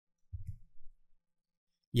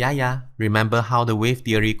Yeah, remember how the wave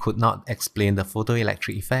theory could not explain the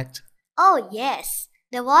photoelectric effect? Oh, yes.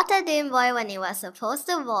 The water didn't boil when it was supposed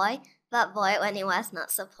to boil, but boiled when it was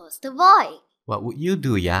not supposed to boil. What would you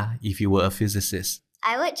do, if you were a physicist?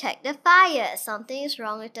 I would check the fire. Something is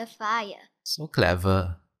wrong with the fire. So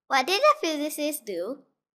clever. What did the physicists do?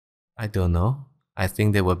 I don't know. I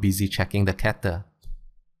think they were busy checking the kettle.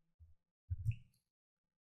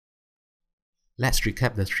 Let's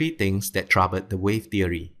recap the three things that troubled the wave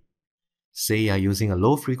theory. Say you're using a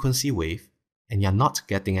low frequency wave and you're not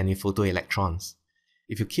getting any photoelectrons.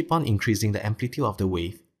 If you keep on increasing the amplitude of the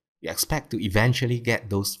wave, you expect to eventually get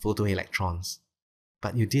those photoelectrons.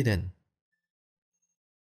 But you didn't.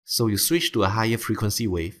 So you switched to a higher frequency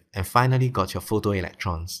wave and finally got your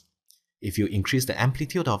photoelectrons. If you increase the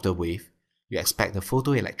amplitude of the wave, you expect the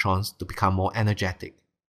photoelectrons to become more energetic.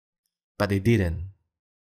 But they didn't.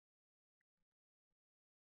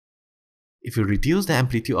 If you reduce the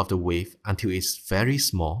amplitude of the wave until it's very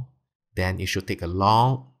small, then it should take a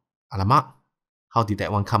long... Alamak, how did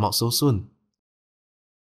that one come out so soon?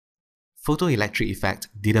 Photoelectric effect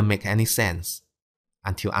didn't make any sense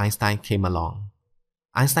until Einstein came along.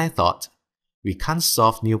 Einstein thought, we can't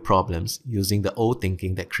solve new problems using the old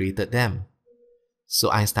thinking that created them.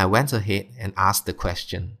 So Einstein went ahead and asked the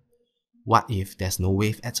question, what if there's no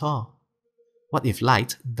wave at all? What if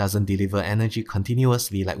light doesn't deliver energy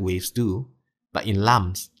continuously like waves do, but in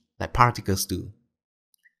lumps like particles do?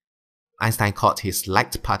 Einstein called his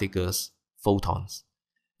light particles photons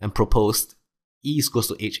and proposed E is equals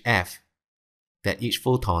to hf, that each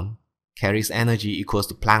photon carries energy equals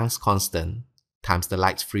to Planck's constant times the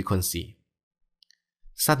light frequency.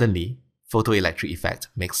 Suddenly, photoelectric effect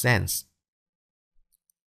makes sense.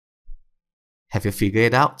 Have you figured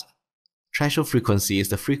it out? Threshold frequency is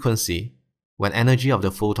the frequency when energy of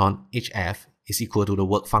the photon hf is equal to the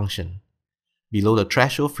work function. Below the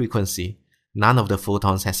threshold frequency, none of the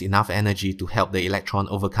photons has enough energy to help the electron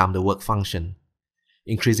overcome the work function.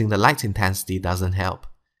 Increasing the light intensity doesn't help,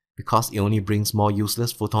 because it only brings more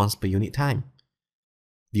useless photons per unit time.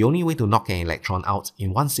 The only way to knock an electron out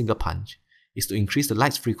in one single punch is to increase the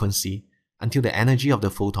light's frequency until the energy of the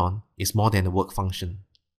photon is more than the work function.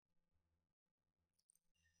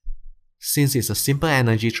 Since it's a simple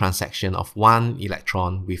energy transaction of one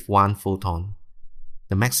electron with one photon,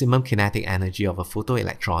 the maximum kinetic energy of a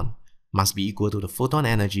photoelectron must be equal to the photon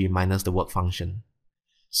energy minus the work function.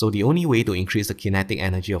 So the only way to increase the kinetic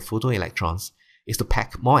energy of photoelectrons is to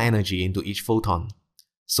pack more energy into each photon,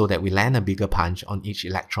 so that we land a bigger punch on each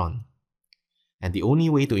electron. And the only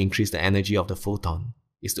way to increase the energy of the photon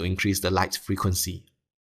is to increase the light frequency.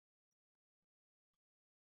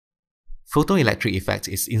 Photoelectric effect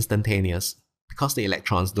is instantaneous because the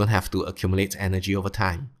electrons don't have to accumulate energy over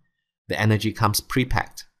time. The energy comes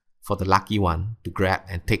pre-packed for the lucky one to grab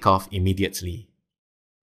and take off immediately.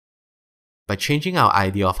 By changing our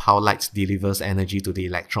idea of how light delivers energy to the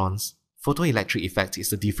electrons, photoelectric effect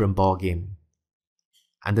is a different ballgame.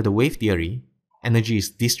 Under the wave theory, energy is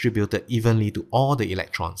distributed evenly to all the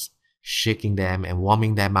electrons, shaking them and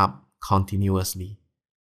warming them up continuously.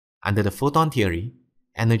 Under the photon theory,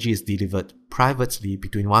 energy is delivered privately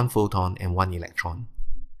between one photon and one electron.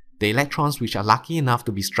 The electrons which are lucky enough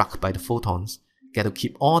to be struck by the photons get to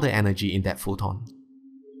keep all the energy in that photon.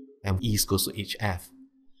 And E is equals to hf.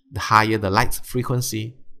 The higher the light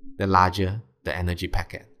frequency, the larger the energy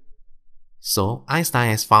packet. So, Einstein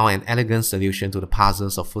has found an elegant solution to the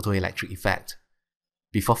puzzles of photoelectric effect.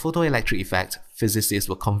 Before photoelectric effect, physicists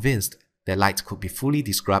were convinced that light could be fully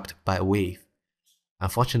described by a wave.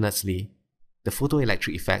 Unfortunately, the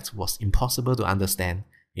photoelectric effect was impossible to understand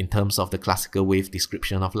in terms of the classical wave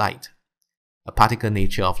description of light. A particle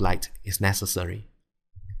nature of light is necessary.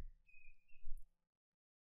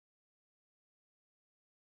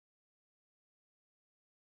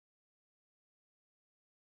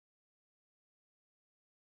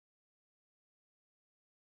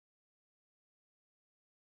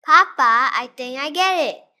 Papa, I think I get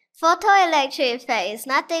it. Photoelectric effect is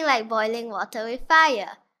nothing like boiling water with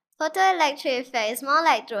fire. Photoelectric effect is more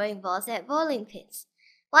like throwing balls at bowling pins.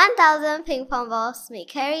 1,000 ping pong balls may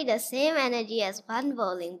carry the same energy as one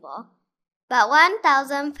bowling ball, but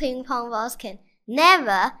 1,000 ping pong balls can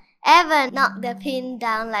never ever knock the pin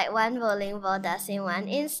down like one bowling ball does in one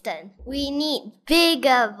instant. We need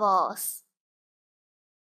bigger balls.